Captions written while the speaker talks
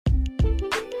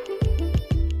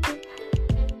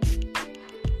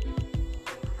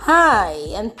Hi,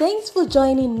 and thanks for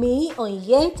joining me on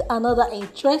yet another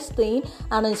interesting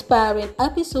and inspiring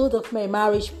episode of my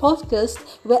marriage podcast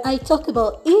where I talk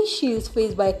about issues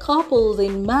faced by couples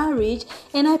in marriage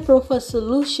and I proffer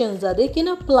solutions that they can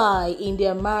apply in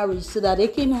their marriage so that they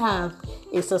can have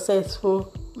a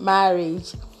successful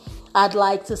marriage. I'd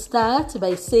like to start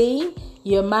by saying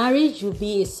your marriage will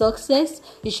be a success.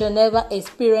 You shall never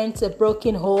experience a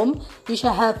broken home. You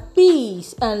shall have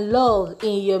peace and love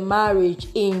in your marriage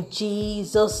in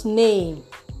Jesus' name.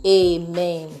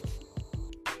 Amen.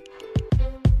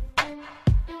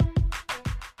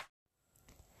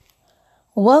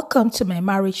 Welcome to my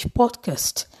marriage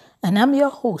podcast, and I'm your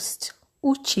host,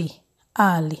 Uche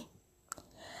Ali.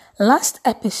 Last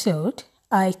episode,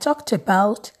 I talked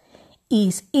about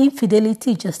is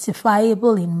infidelity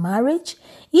justifiable in marriage?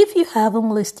 If you haven't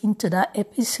listened to that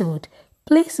episode,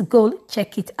 please go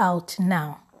check it out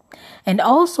now. And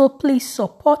also, please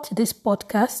support this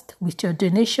podcast with your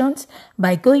donations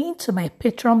by going to my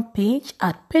Patreon page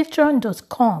at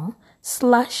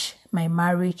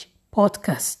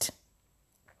patreon.com/mymarriagepodcast.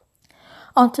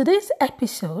 On today's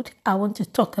episode, I want to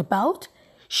talk about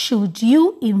should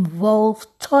you involve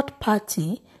third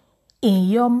party in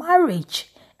your marriage,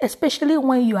 especially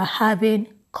when you are having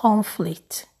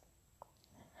conflict.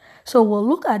 So we'll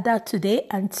look at that today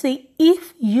and see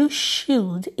if you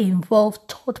should involve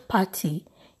third party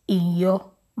in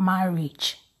your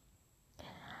marriage.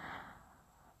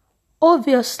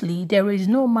 Obviously, there is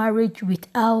no marriage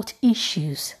without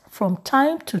issues. From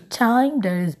time to time,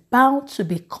 there is bound to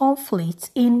be conflict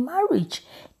in marriage.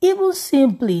 Even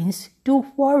siblings do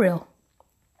quarrel.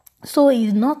 So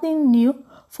it's nothing new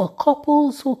for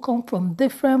couples who come from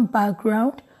different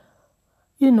backgrounds,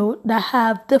 that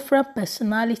have different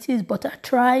personalities but are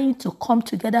trying to come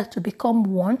together to become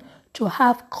one, to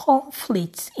have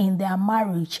conflicts in their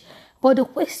marriage. But the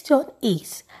question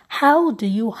is, how do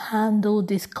you handle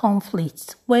these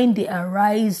conflicts when they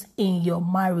arise in your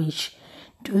marriage?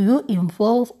 Do you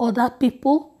involve other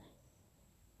people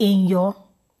in your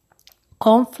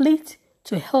conflict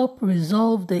to help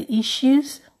resolve the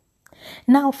issues?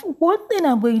 Now, one thing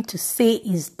I'm going to say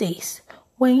is this.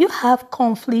 When you have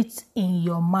conflicts in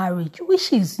your marriage,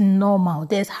 which is normal,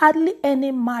 there's hardly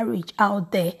any marriage out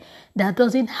there that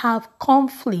doesn't have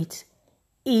conflict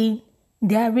in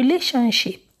their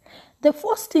relationship. The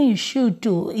first thing you should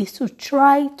do is to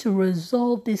try to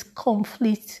resolve this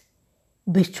conflict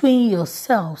between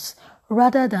yourselves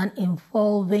rather than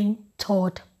involving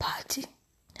third party.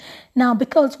 Now,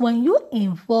 because when you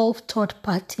involve third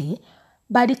party,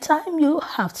 by the time you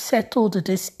have settled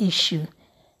this issue,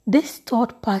 this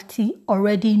third party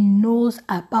already knows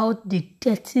about the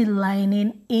dirty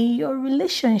lining in your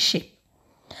relationship.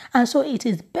 And so it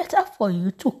is better for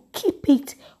you to keep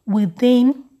it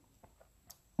within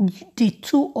the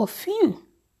two of you.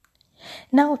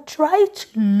 Now try to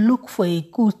look for a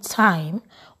good time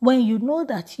when you know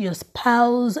that your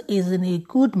spouse is in a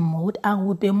good mood and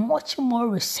will be much more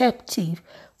receptive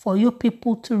for you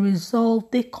people to resolve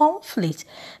the conflict,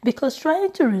 because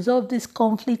trying to resolve this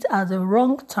conflict at the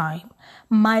wrong time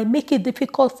might make it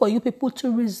difficult for you people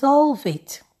to resolve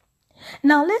it.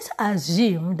 Now let's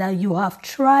assume that you have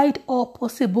tried all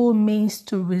possible means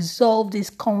to resolve this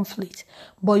conflict,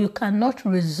 but you cannot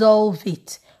resolve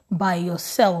it by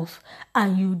yourself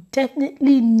and you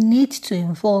definitely need to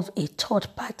involve a third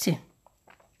party.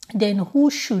 Then who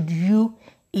should you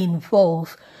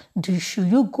involve? Should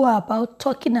you go about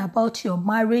talking about your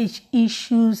marriage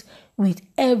issues with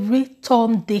every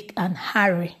Tom, Dick, and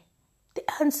Harry? The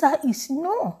answer is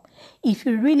no. If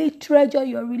you really treasure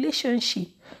your relationship,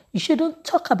 you shouldn't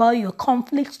talk about your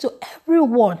conflicts to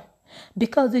everyone.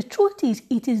 Because the truth is,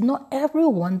 it is not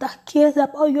everyone that cares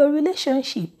about your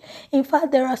relationship. In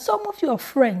fact, there are some of your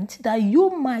friends that you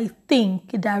might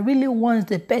think that really wants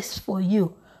the best for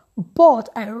you. But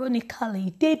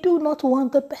ironically, they do not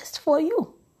want the best for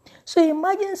you. So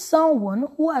imagine someone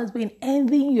who has been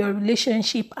envying your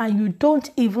relationship and you don't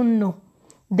even know.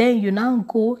 Then you now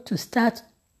go to start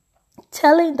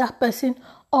telling that person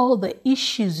all the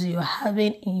issues you're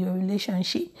having in your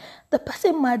relationship. The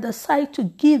person might decide to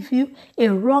give you a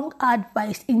wrong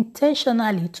advice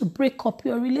intentionally to break up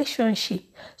your relationship.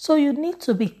 So you need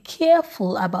to be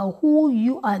careful about who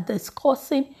you are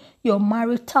discussing your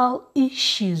marital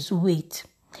issues with.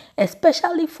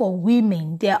 Especially for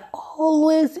women, they are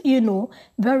always,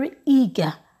 very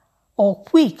eager or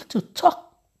quick to talk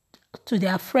to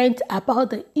their friends about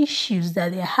the issues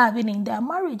that they're having in their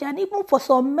marriage. And even for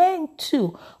some men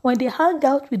too, when they hang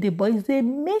out with the boys, they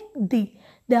make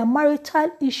their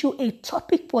marital issue a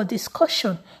topic for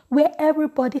discussion where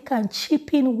everybody can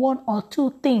chip in one or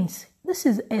two things. This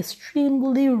is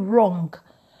extremely wrong.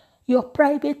 Your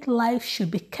private life should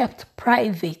be kept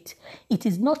private. It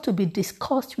is not to be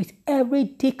discussed with every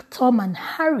Dick, Tom, and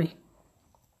Harry.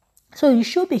 So you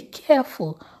should be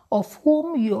careful of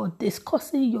whom you're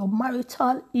discussing your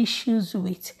marital issues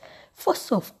with.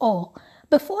 First of all,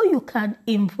 before you can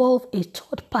involve a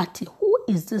third party, who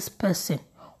is this person?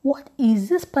 What is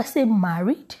this person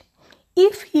married?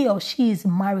 If he or she is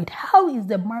married, how is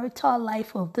the marital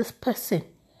life of this person?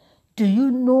 Do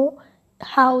you know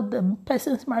how the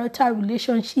person's marital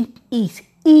relationship is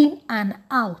in and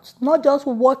out? Not just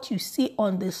what you see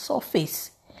on the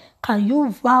surface. Can you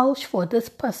vouch for this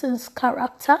person's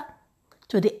character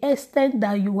to the extent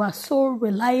that you are so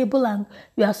reliable and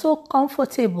you are so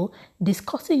comfortable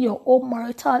discussing your own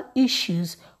marital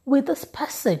issues with this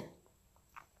person?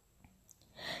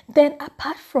 Then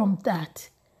apart from that,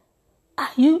 are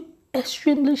you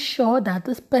extremely sure that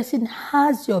this person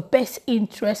has your best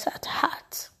interest at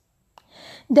heart?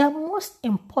 Then most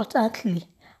importantly,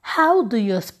 how do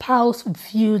your spouse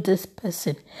view this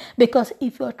person? Because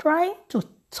if you're trying to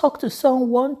talk to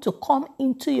someone to come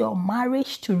into your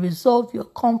marriage to resolve your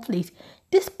conflict,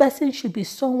 this person should be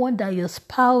someone that your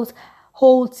spouse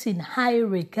holds in high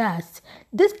regards.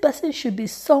 This person should be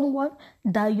someone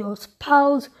that your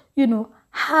spouse,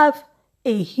 have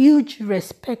a huge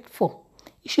respect for.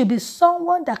 It should be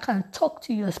someone that can talk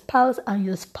to your spouse and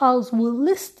your spouse will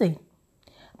listen.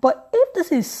 But if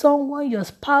this is someone your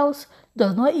spouse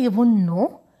does not even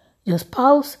know, your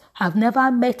spouse have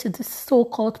never met this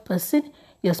so-called person,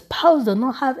 your spouse does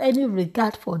not have any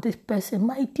regard for this person,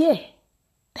 my dear,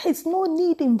 there is no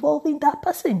need involving that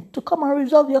person to come and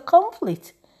resolve your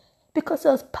conflict, because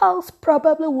your spouse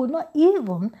probably will not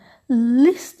even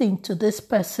listen to this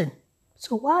person.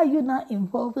 So why are you not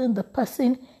involving the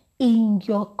person in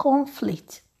your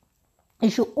conflict?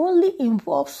 It should only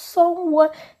involve someone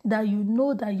that you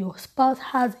know that your spouse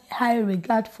has a high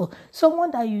regard for.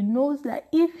 Someone that you know that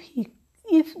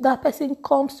if that person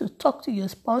comes to talk to your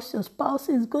spouse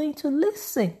is going to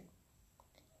listen.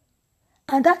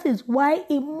 And that is why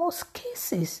in most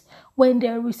cases, when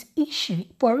there is issue,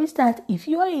 for instance, if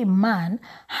you are a man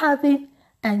having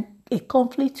a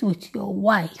conflict with your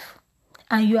wife,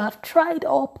 and you have tried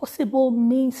all possible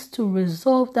means to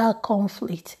resolve that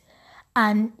conflict,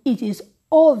 and it is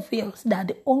obvious that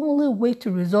the only way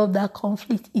to resolve that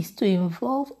conflict is to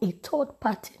involve a third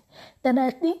party, then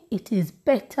I think it is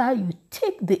better you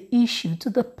take the issue to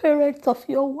the parents of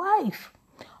your wife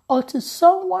or to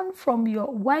someone from your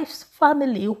wife's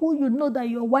family who you know that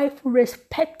your wife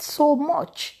respects so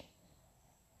much.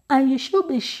 And you should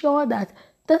be sure that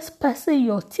this person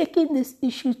you're taking this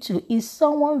issue to is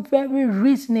someone very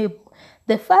reasonable.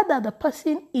 The fact that the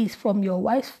person is from your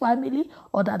wife's family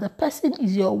or that the person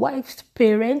is your wife's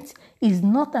parent is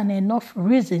not an enough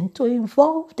reason to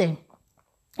involve them.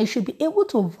 You should be able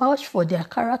to vouch for their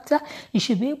character. You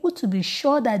should be able to be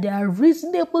sure that they are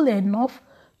reasonable enough,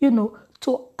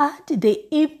 to add the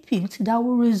input that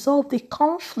will resolve the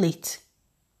conflict.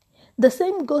 The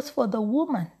same goes for the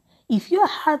woman. If you are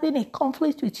having a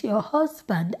conflict with your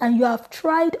husband and you have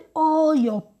tried all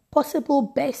your possible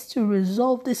best to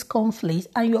resolve this conflict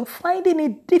and you're finding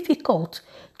it difficult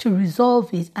to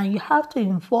resolve it and you have to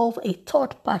involve a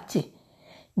third party,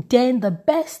 then the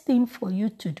best thing for you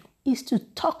to do is to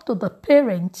talk to the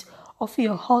parents of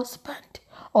your husband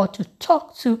or to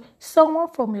talk to someone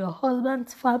from your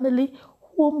husband's family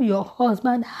whom your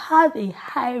husband have a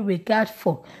high regard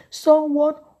for,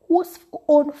 someone whose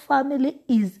own family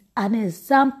is an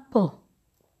example,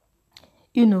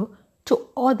 to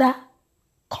other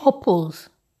couples.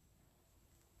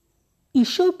 You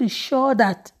should be sure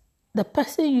that the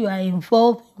person you are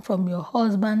involved in from your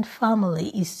husband's family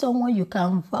is someone you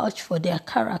can vouch for their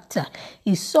character.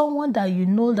 Is someone that you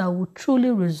know that will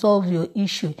truly resolve your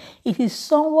issue. It is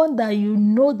someone that you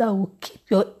know that will keep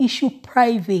your issue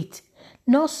private.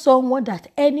 Not someone that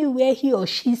anywhere he or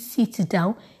she sits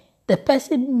down, the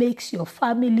person makes your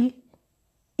family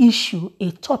issue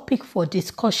a topic for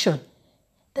discussion.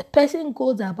 The person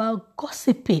goes about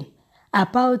gossiping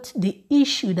about the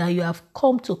issue that you have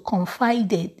come to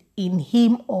confide in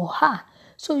him or her.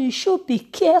 So you should be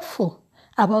careful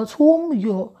about whom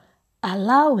you're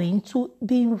allowing to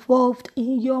be involved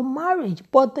in your marriage.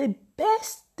 But the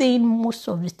best thing most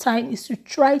of the time is to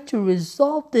try to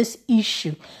resolve this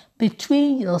issue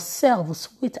between yourselves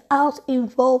without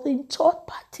involving third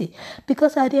party.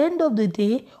 Because at the end of the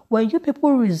day, when you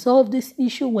people resolve this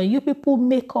issue, when you people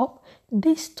make up,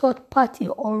 this third party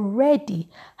already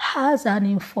has an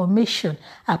information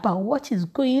about what is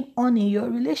going on in your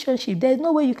relationship. There's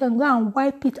no way you can go and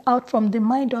wipe it out from the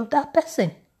mind of that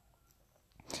person.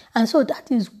 And so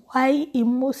that is why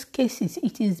in most cases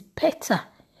it is better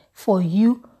for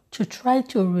you to try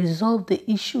to resolve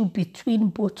the issue between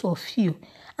both of you.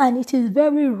 And it is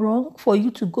very wrong for you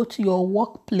to go to your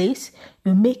workplace,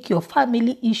 you make your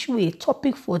family issue a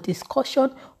topic for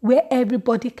discussion where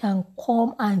everybody can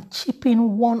come and chip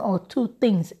in one or two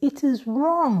things. It is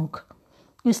wrong.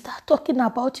 You start talking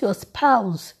about your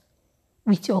spouse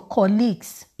with your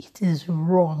colleagues. It is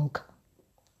wrong.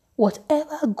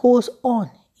 Whatever goes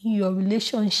on in your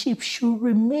relationship should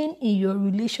remain in your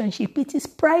relationship. It is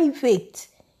private.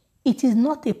 It is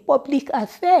not a public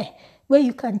affair where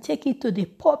you can take it to the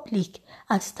public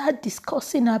and start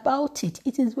discussing about it.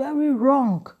 It is very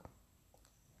wrong.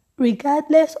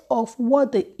 Regardless of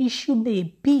what the issue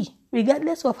may be,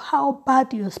 regardless of how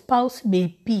bad your spouse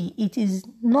may be, it is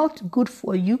not good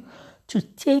for you to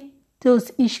take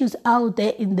those issues out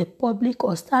there in the public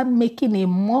or start making a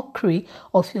mockery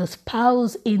of your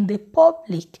spouse in the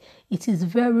public. It is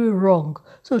very wrong.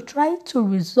 So try to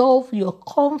resolve your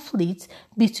conflicts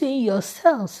between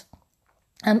yourselves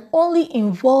and only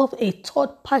involve a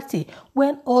third party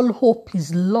when all hope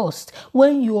is lost,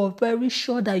 when you are very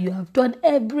sure that you have done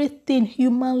everything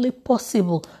humanly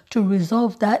possible to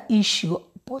resolve that issue,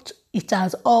 but it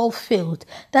has all failed.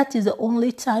 That is the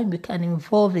only time you can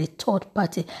involve a third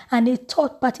party. And a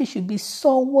third party should be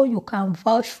someone you can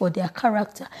vouch for their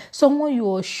character, someone you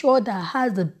are sure that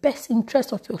has the best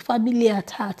interest of your family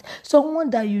at heart, someone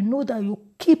that you know that you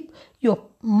keep your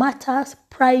matters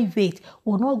private,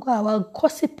 will not go about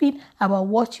gossiping about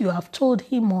what you have told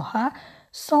him or her.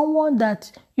 Someone that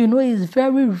you know is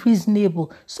very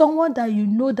reasonable, someone that you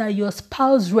know that your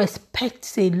spouse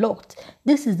respects a lot.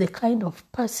 This is the kind of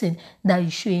person that you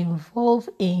should involve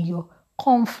in your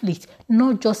conflict,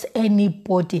 not just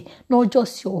anybody, not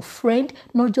just your friend,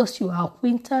 not just your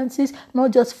acquaintances,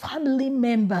 not just family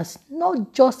members,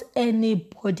 not just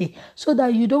anybody, so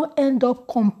that you don't end up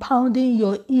compounding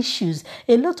your issues.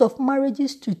 A lot of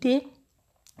marriages today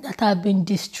that have been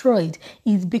destroyed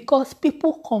is because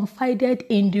people confided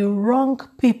in the wrong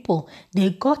people. They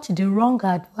got the wrong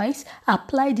advice,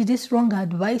 applied this wrong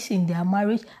advice in their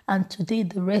marriage, and today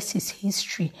the rest is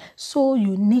history. So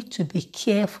you need to be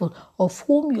careful of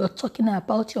whom you're talking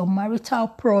about your marital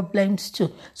problems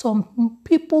to. Some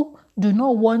people do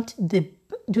not want the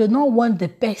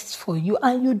best for you,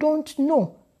 and you don't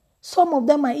know. Some of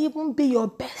them might even be your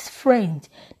best friend.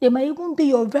 They might even be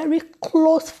your very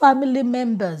close family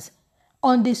members.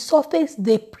 On the surface,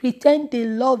 they pretend they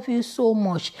love you so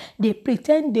much. They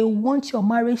pretend they want your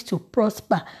marriage to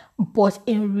prosper. But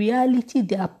in reality,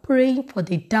 they are praying for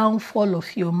the downfall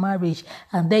of your marriage.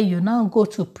 And then you now go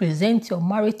to present your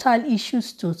marital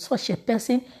issues to such a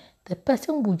person. The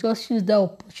person will just use that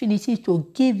opportunity to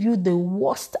give you the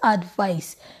worst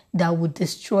advice that would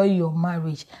destroy your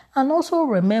marriage. And also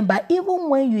remember, even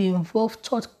when you involve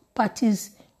third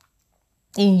parties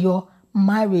in your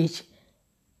marriage,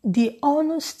 the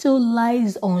honor still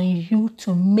lies on you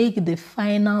to make the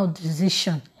final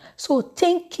decision. So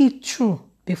think it through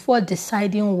before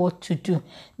deciding what to do.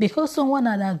 Because someone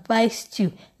had advised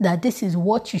you that this is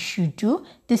what you should do,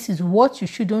 this is what you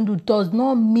shouldn't do, does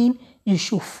not mean you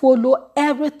should follow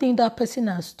everything that person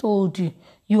has told you.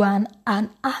 You are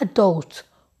an adult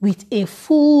with a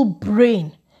full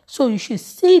brain. So you should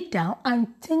sit down and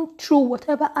think through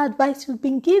whatever advice you've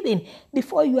been given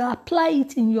before you apply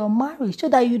it in your marriage, so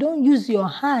that you don't use your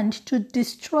hand to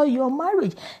destroy your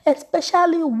marriage.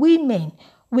 Especially women,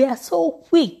 we are so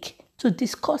quick to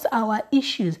discuss our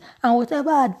issues, and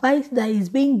whatever advice that is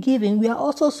being given, we are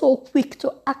also so quick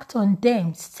to act on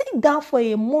them. Sit down for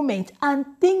a moment and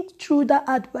think through the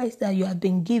advice that you have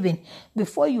been given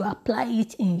before you apply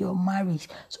it in your marriage,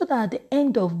 so that at the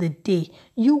end of the day,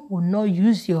 you will not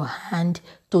use your hand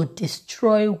to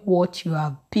destroy what you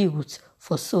have built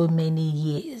for so many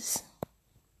years.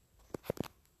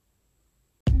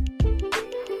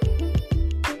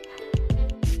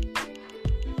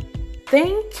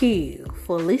 Thank you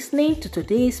for listening to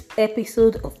today's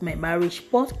episode of my marriage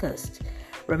podcast.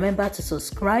 Remember to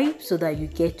subscribe so that you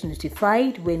get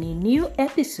notified when a new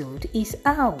episode is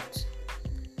out.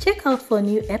 Check out for a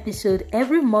new episode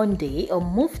every Monday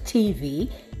on Move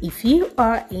TV if you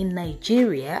are in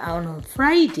Nigeria, and on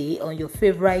Friday on your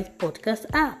favorite podcast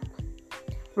app.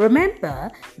 Remember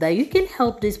that you can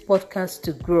help this podcast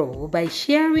to grow by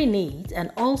sharing it,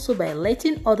 and also by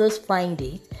letting others find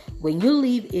it when you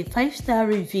leave a 5-star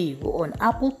review on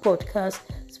Apple Podcasts,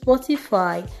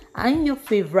 Spotify, and your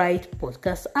favorite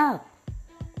podcast app.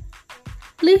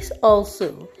 Please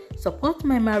also support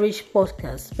my marriage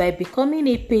podcast by becoming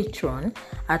a patron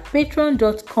at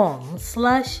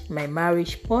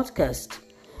patreon.com/mymarriagepodcast.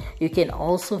 You can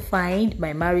also find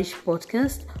my marriage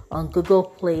podcast on Google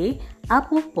Play,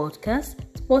 Apple Podcasts,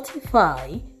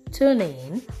 Spotify,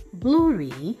 TuneIn,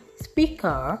 Blu-ray,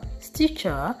 Speaker,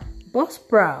 Stitcher,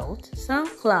 Buzzsprout,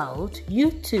 SoundCloud,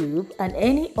 YouTube, and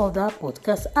any other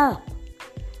podcast app.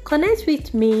 Connect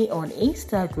with me on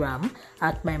Instagram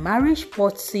at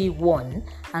mymarriagepotsy1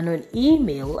 and on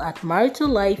email at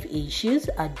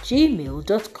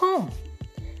maritallifeissues@gmail.com.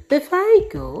 Before I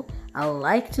go, I would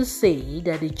like to say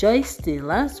that the joy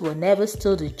stealers will never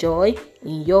steal the joy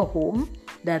in your home,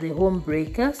 that the home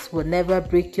breakers will never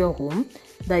break your home,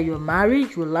 that your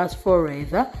marriage will last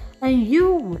forever, and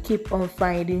you will keep on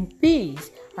finding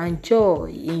peace and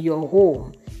joy in your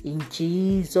home. In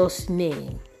Jesus'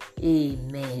 name,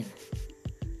 amen.